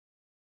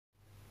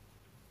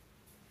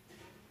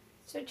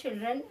So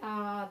children,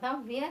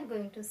 now we are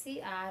going to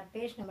see our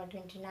page number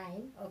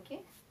 29. Okay,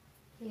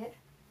 here.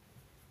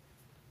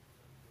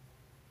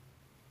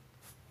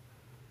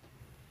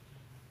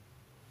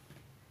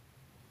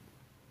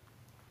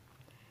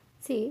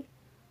 See,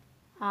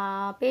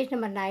 page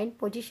number 9,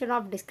 position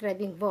of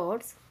describing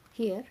words.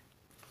 Here,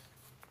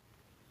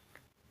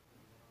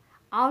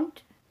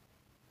 Aunt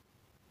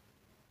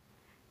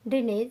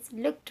Denise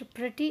looked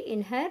pretty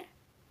in her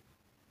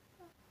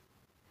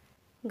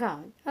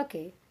gown.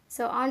 Okay,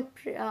 so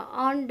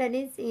Aunt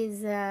Denise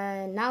is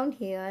a noun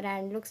here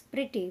and looks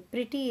pretty.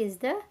 Pretty is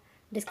the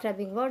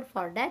describing word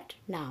for that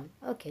noun.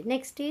 Okay,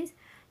 next is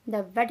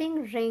the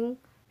wedding ring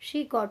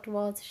she got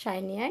was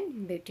shiny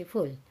and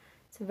beautiful.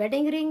 So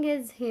wedding ring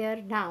is here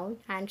noun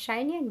and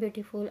shiny and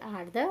beautiful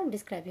are the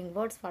describing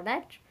words for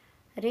that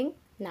ring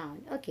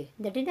noun. Okay,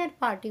 the dinner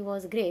party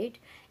was great.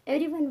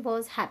 Everyone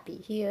was happy.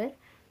 Here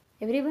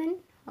everyone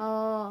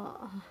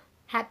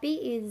happy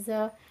is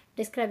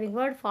describing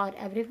word for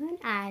everyone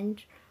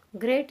and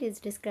great is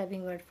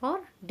describing word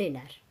for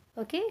dinner.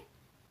 Okay,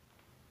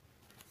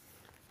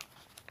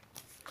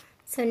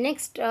 so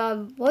next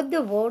both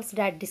the words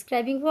that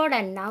describing word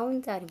and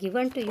nouns are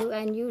given to you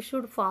and you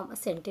should form a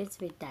sentence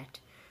with that.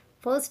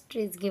 First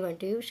is given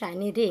to you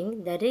shiny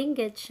ring. The ring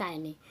is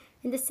shiny.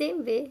 In the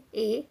same way,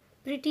 a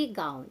pretty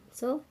gown.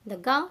 So the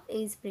gown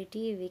is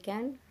pretty. We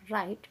can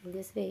write in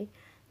this way.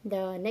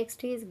 The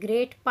next is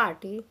great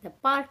party. The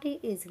party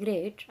is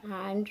great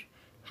and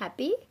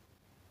happy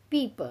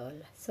people.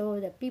 So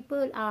the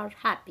people are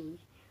happy.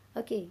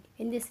 Okay,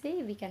 in this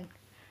way we can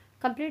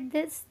complete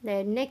this.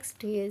 The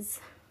next is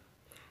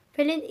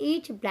fill in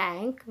each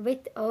blank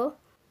with a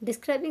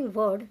describing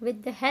word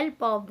with the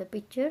help of the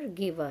picture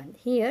given.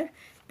 Here,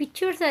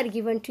 pictures are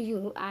given to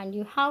you and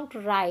you have to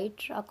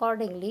write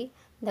accordingly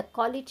the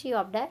quality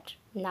of that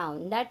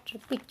noun, that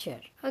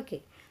picture.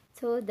 Okay,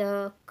 so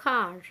the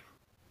car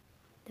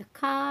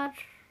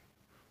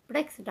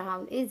breaks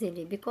down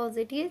easily because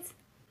it is,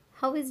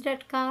 how is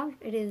that car?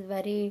 It is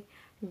very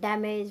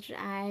damaged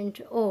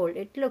and old.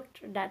 It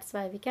looked, that's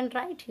why we can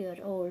write here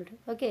old.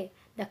 Okay,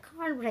 the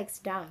car breaks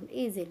down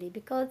easily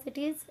because it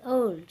is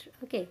old.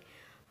 Okay,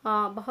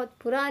 बहुत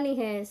पुरानी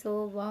है सो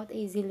बहुत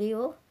easily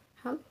वो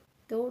हम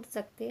तोड़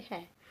सकते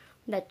हैं.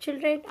 The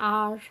children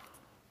are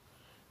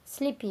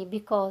sleepy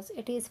because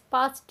it is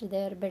past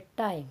their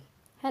bedtime.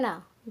 है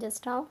ना,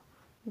 just now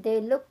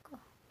they look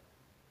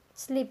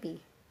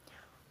sleepy.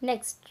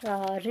 Next,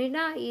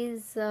 Rina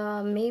is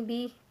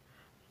maybe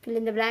fill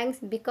in the blanks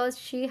because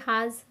she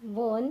has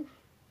won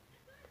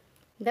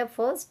the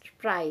first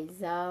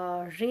prize.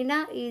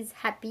 Rina is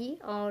happy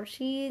or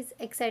she is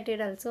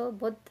excited also.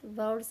 Both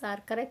words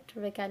are correct.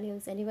 We can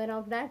use any one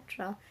of that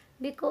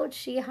because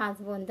she has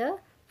won the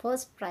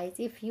first prize.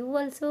 If you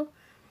also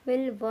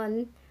will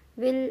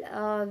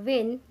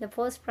win the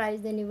first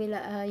prize, then you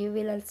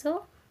will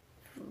also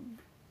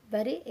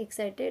very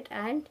excited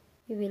and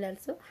you will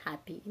also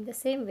happy in the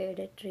same way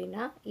that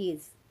Rina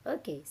is.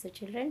 Okay, so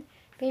children,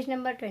 page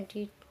number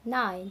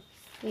 29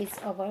 is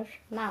over.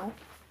 Now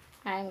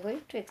I am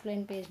going to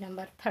explain page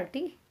number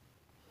 30.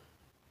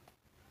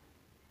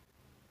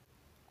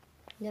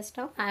 Just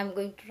now I am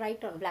going to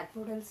write on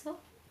blackboard also.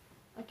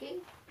 Okay,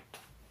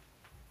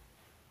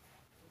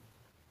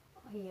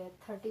 here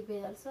 30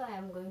 page also I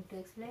am going to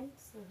explain,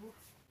 so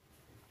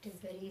it is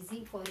very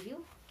easy for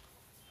you.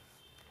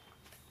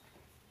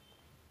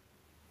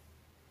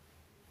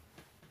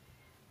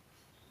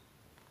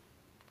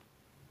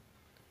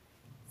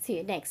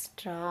 See,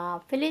 next,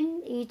 fill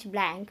in each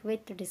blank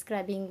with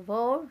describing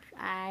word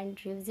and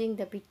using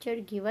the picture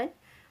given.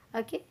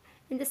 Okay,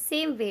 in the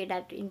same way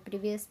that in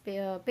previous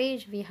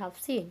page we have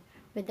seen,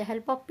 with the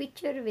help of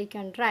picture we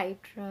can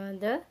write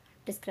the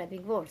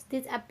describing words.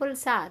 These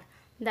apples are,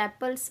 the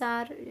apples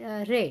are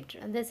red.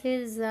 This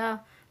is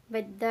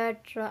with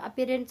that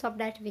appearance of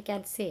that we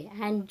can say,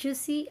 and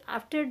juicy,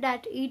 after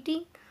that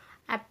eating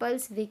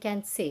apples we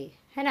can say,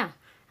 है ना,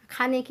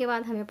 खाने के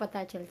बाद हमें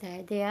पता चलता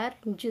है they are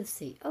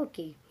juicy.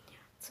 Okay,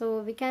 so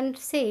we can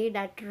say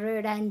that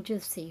red and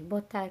juicy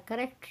both are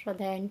correct. So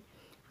then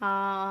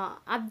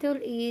Abdul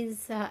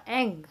is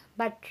young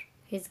but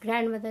his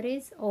grandmother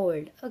is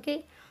old.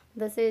 Okay,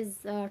 this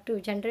is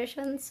two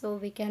generations, so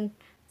we can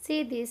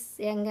say this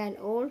young and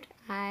old.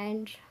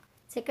 And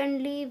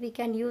secondly we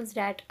can use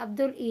that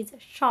Abdul is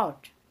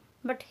short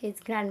but his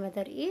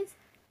grandmother is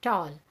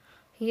tall.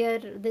 Here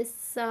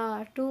this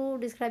two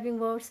describing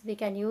words we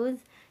can use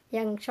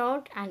young,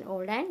 short and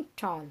old and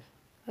tall.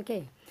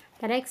 Okay,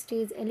 the next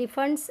is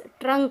elephant's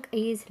trunk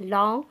is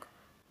long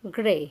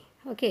gray.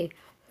 Okay,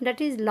 that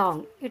is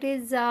long. It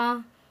is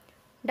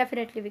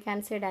definitely we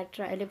can say that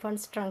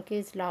elephant's trunk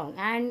is long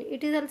and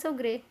it is also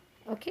gray.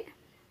 Okay,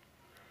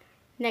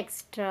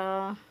 next,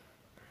 with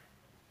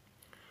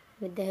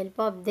the help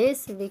of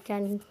this we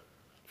can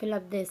fill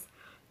up this.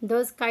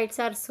 Those kites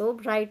are so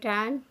bright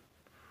and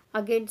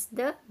against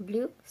the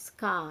blue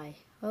sky.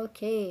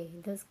 Okay,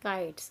 those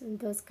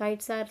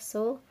kites are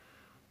so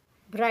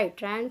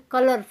bright and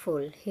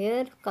colorful.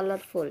 Here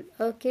colorful.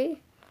 Okay,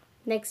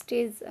 next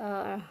is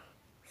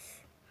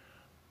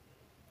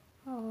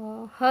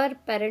her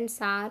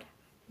parents are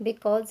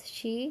because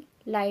she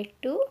lied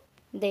to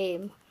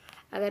them.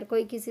 अगर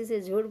कोई किसी से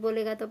झूठ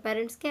बोलेगा तो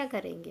parents क्या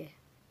करेंगे,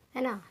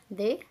 है ना?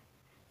 दे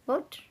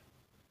vote,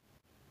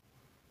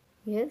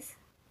 yes,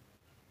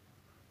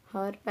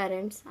 her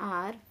parents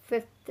are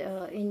fifth.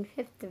 In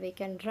fifth we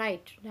can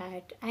write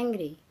that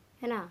angry,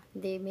 है ना?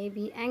 They may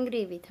be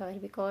angry with her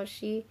because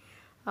she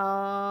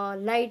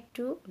lied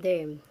to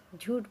them,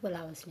 झूठ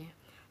बोला उसने.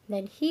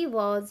 Then he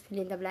was, fill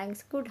in the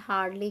blanks, could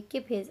hardly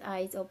keep his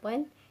eyes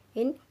open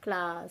in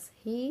class.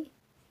 He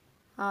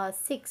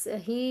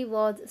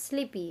was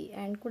sleepy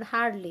and could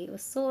hardly, वो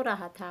सो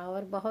रहा था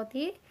और बहुत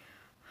ही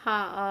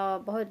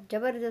बहुत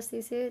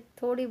ज़बरदस्ती से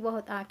थोड़ी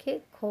बहुत आंखें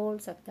खोल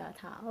सकता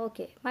था.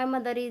 Okay, my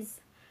mother is,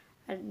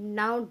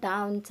 now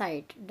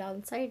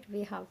downside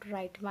we have to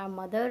write my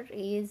mother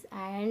is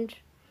and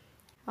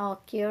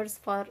cares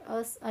for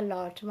us a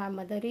lot. My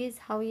mother is,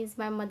 how is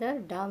my mother?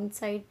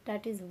 Downside,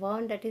 that is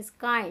one, that is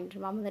kind.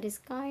 My mother is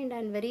kind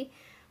and very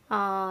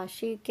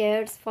she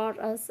cares for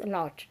us a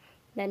lot.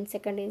 Then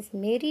second is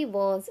Mary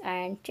was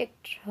and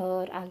checked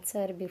her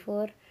answer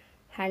before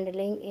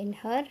handling in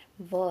her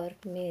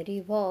work.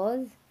 Mary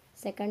was,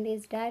 second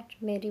is that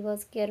Mary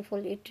was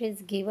careful. It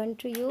is given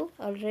to you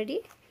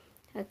already.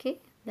 Okay,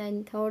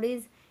 then third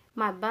is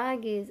my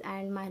bag is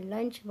and my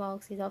lunch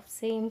box is of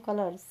same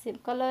color. Same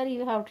color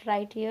you have to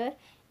write here.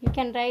 You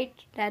can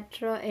write that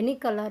any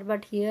color,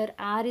 but here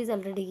R is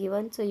already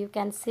given, so you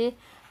can say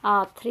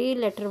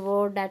 3-letter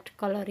word, that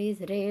color is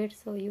red,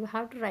 so you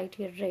have to write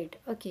here red.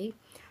 Okay,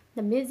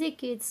 the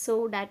music is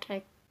so that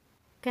I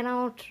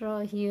cannot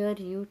hear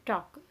you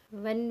talk.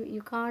 When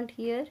you can't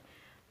hear,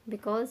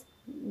 because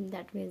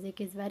that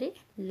music is very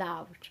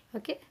loud.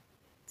 Okay,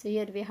 so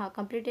here we have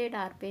completed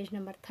our page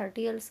number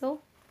 30 also.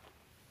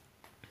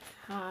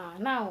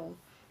 Now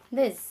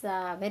this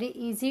very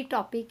easy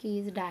topic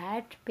is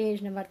that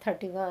page number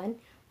 31.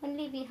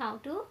 Only we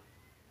have to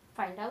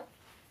find out.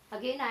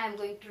 Again I am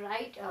going to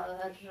write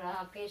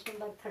page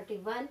number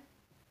 31.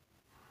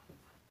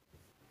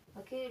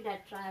 Okay,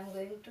 that I am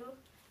going to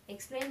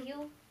explain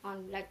you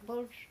on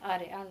blackboard or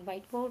on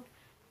whiteboard.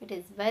 It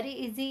is very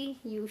easy.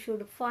 You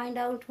should find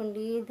out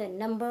only the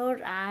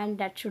number, and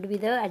that should be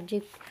the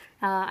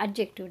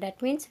adjective.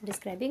 That means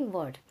describing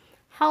word.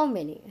 How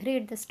many?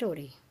 Read the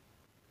story.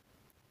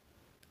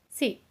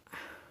 See,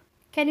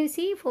 can you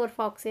see 4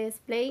 foxes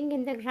playing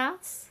in the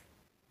grass?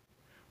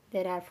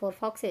 There are 4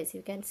 foxes.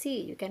 You can see.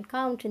 You can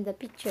count in the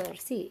picture.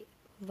 See,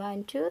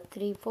 1, 2,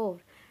 3, 4,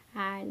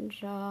 and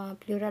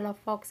plural of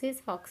foxes,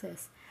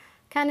 foxes.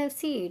 Can you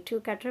see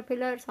 2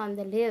 caterpillars on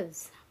the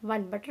leaves?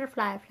 1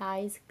 butterfly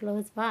flies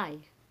close by.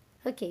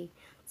 Okay,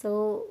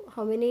 so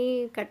how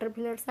many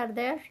caterpillars are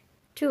there?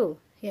 2.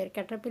 Here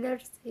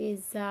caterpillars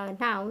is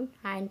noun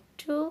and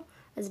 2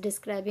 is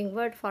describing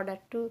word for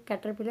that 2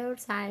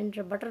 caterpillars, and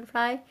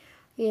butterfly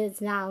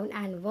is noun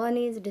and 1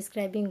 is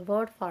describing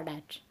word for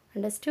that.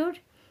 Understood?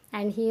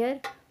 And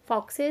here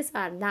foxes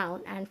are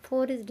noun and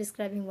 4 is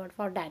describing word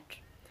for that.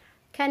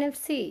 Can you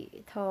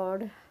see?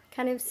 Third,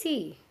 can you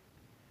see?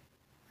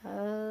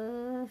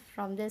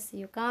 From this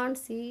you can't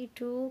see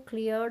too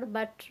clear,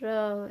 but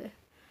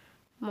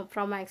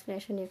from my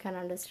explanation you can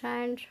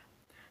understand.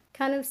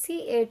 Can you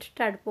see 8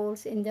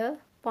 tadpoles in the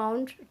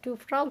pond? 2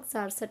 frogs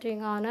are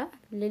sitting on a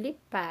lily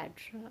pad.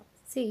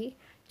 See,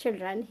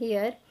 children,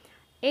 here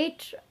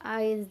 8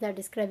 is the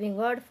describing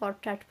word for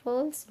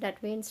tadpoles.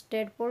 That means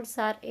tadpoles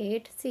are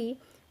 8. See,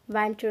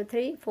 1, 2,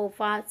 3, 4,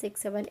 5,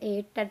 6, 7,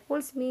 8.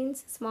 Tadpoles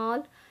means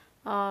small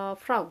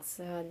frogs,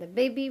 the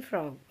baby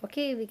frog.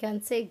 Okay, we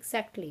can say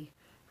exactly.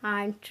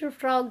 And 2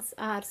 frogs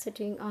are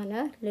sitting on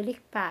a lily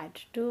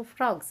pad. 2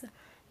 frogs.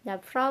 The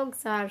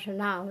frogs are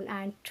noun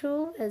and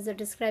 2 is the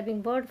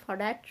describing word for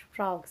that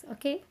frogs.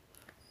 Okay,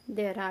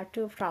 there are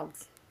 2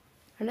 frogs.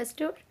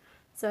 Understood?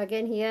 So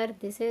again here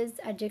this is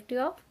adjective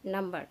of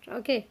number.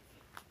 Okay,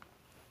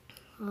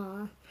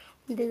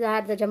 these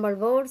are the jumbled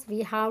words.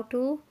 We have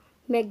to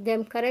make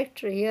them correct.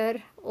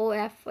 Here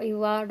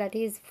OFUR, that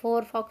is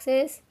 4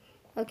 foxes.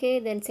 Okay,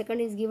 then second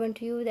is given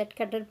to you that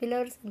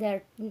caterpillars.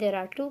 There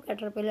are 2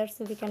 caterpillars,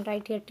 so we can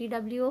write here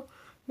TW.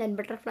 Then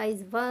butterfly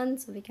is 1,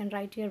 so we can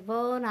write here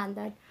 1, and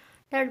that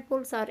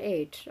tadpoles are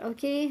 8.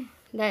 Okay,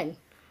 then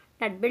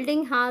that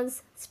building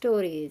has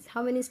stories.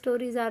 How many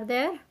stories are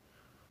there?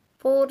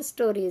 4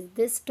 stories.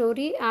 This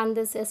story and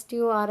this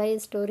STORI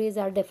stories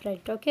are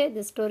different. Okay,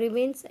 this story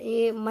means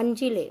a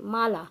manjile,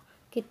 mala,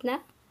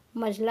 kitna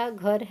majla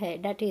ghar hai,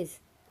 that is.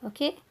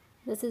 Okay,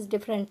 this is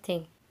different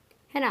thing,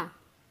 है ना?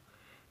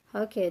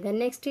 Okay, the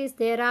next is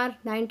there are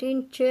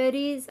 19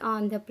 cherries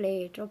on the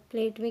plate. और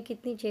plate में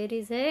कितनी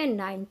cherries है?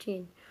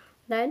 19.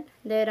 Then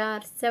there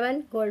are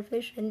 7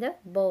 goldfish in the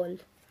bowl.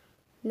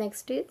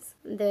 Next is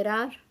there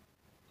are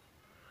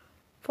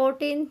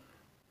 14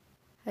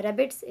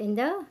 rabbits in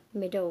the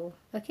meadow.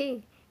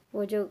 Okay,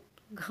 वो जो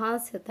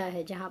घास होता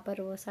है जहाँ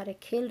पर वो सारे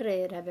खेल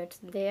रहे rabbits,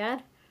 they are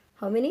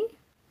how many?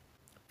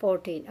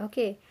 14.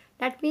 Okay,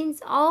 that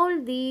means all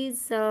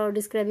these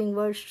describing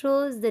words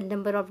shows the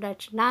number of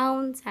that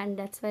nouns, and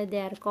that's why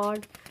they are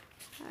called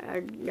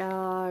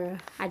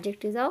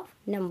adjectives of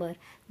number.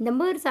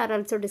 Numbers are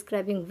also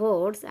describing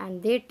words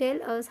and they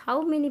tell us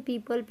how many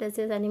people,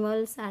 places,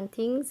 animals and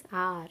things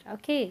are.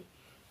 Okay.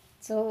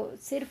 सो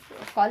सिर्फ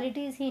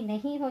qualities ही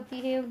नहीं होती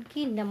है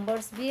उनकी,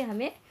 numbers भी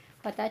हमें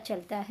पता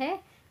चलता है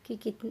कि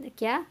कितने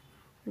क्या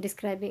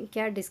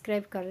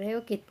डिस्क्राइब कर रहे हो,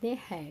 कितने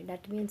हैं.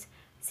 That means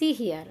see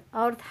here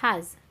earth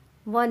has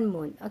one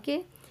moon.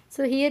 Okay,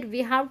 so here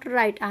we have to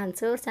write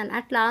answers, and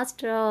at last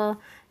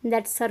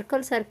that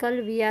circle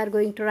we are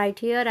going to write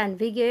here, and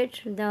we get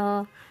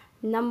the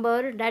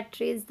number that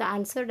is the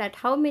answer, that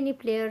how many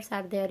players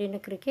are there in a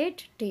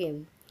cricket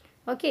team.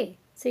 Okay,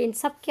 सो इन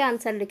सब के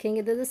answer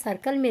लिखेंगे तो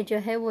circle में जो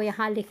है वो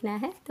यहाँ लिखना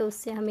है, तो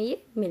उससे हमें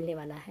ये मिलने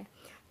वाला है.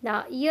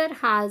 The year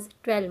has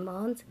 12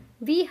 months.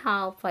 We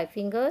have 5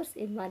 fingers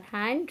in one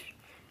hand,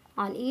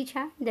 on each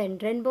hand. Then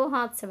rainbow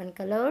have 7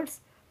 colors.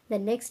 The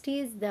next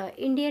is the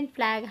Indian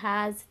flag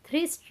has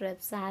 3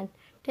 strips, and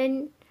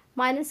 10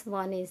 minus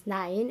 1 is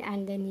 9,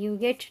 and then you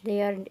get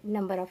their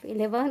number of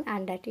 11,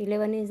 and that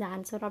 11 is the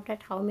answer of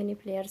that how many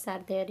players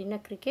are there in a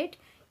cricket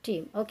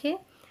team. Okay,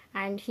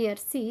 and here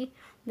see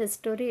the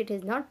story. It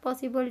is not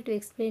possible to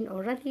explain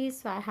orally,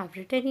 so I have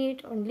written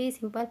it only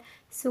simple.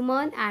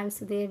 Suman and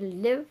Sudhir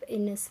live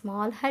in a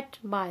small hut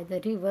by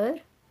the river.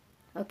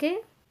 Okay,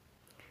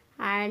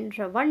 and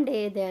one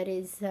day there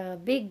is a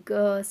big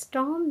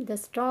storm. The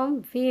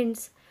storm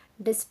winds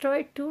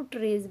destroyed 2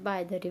 trees by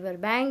the river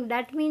bank.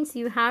 That means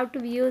you have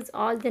to use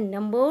all the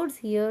numbers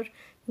here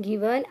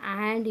given,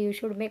 and you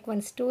should make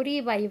one story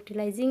by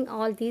utilizing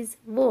all these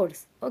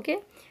words. Okay,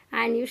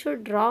 and you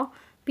should draw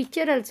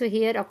picture also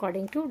here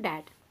according to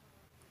that.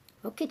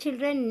 Okay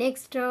children,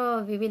 next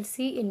we will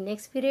see in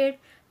next period.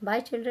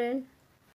 Bye children.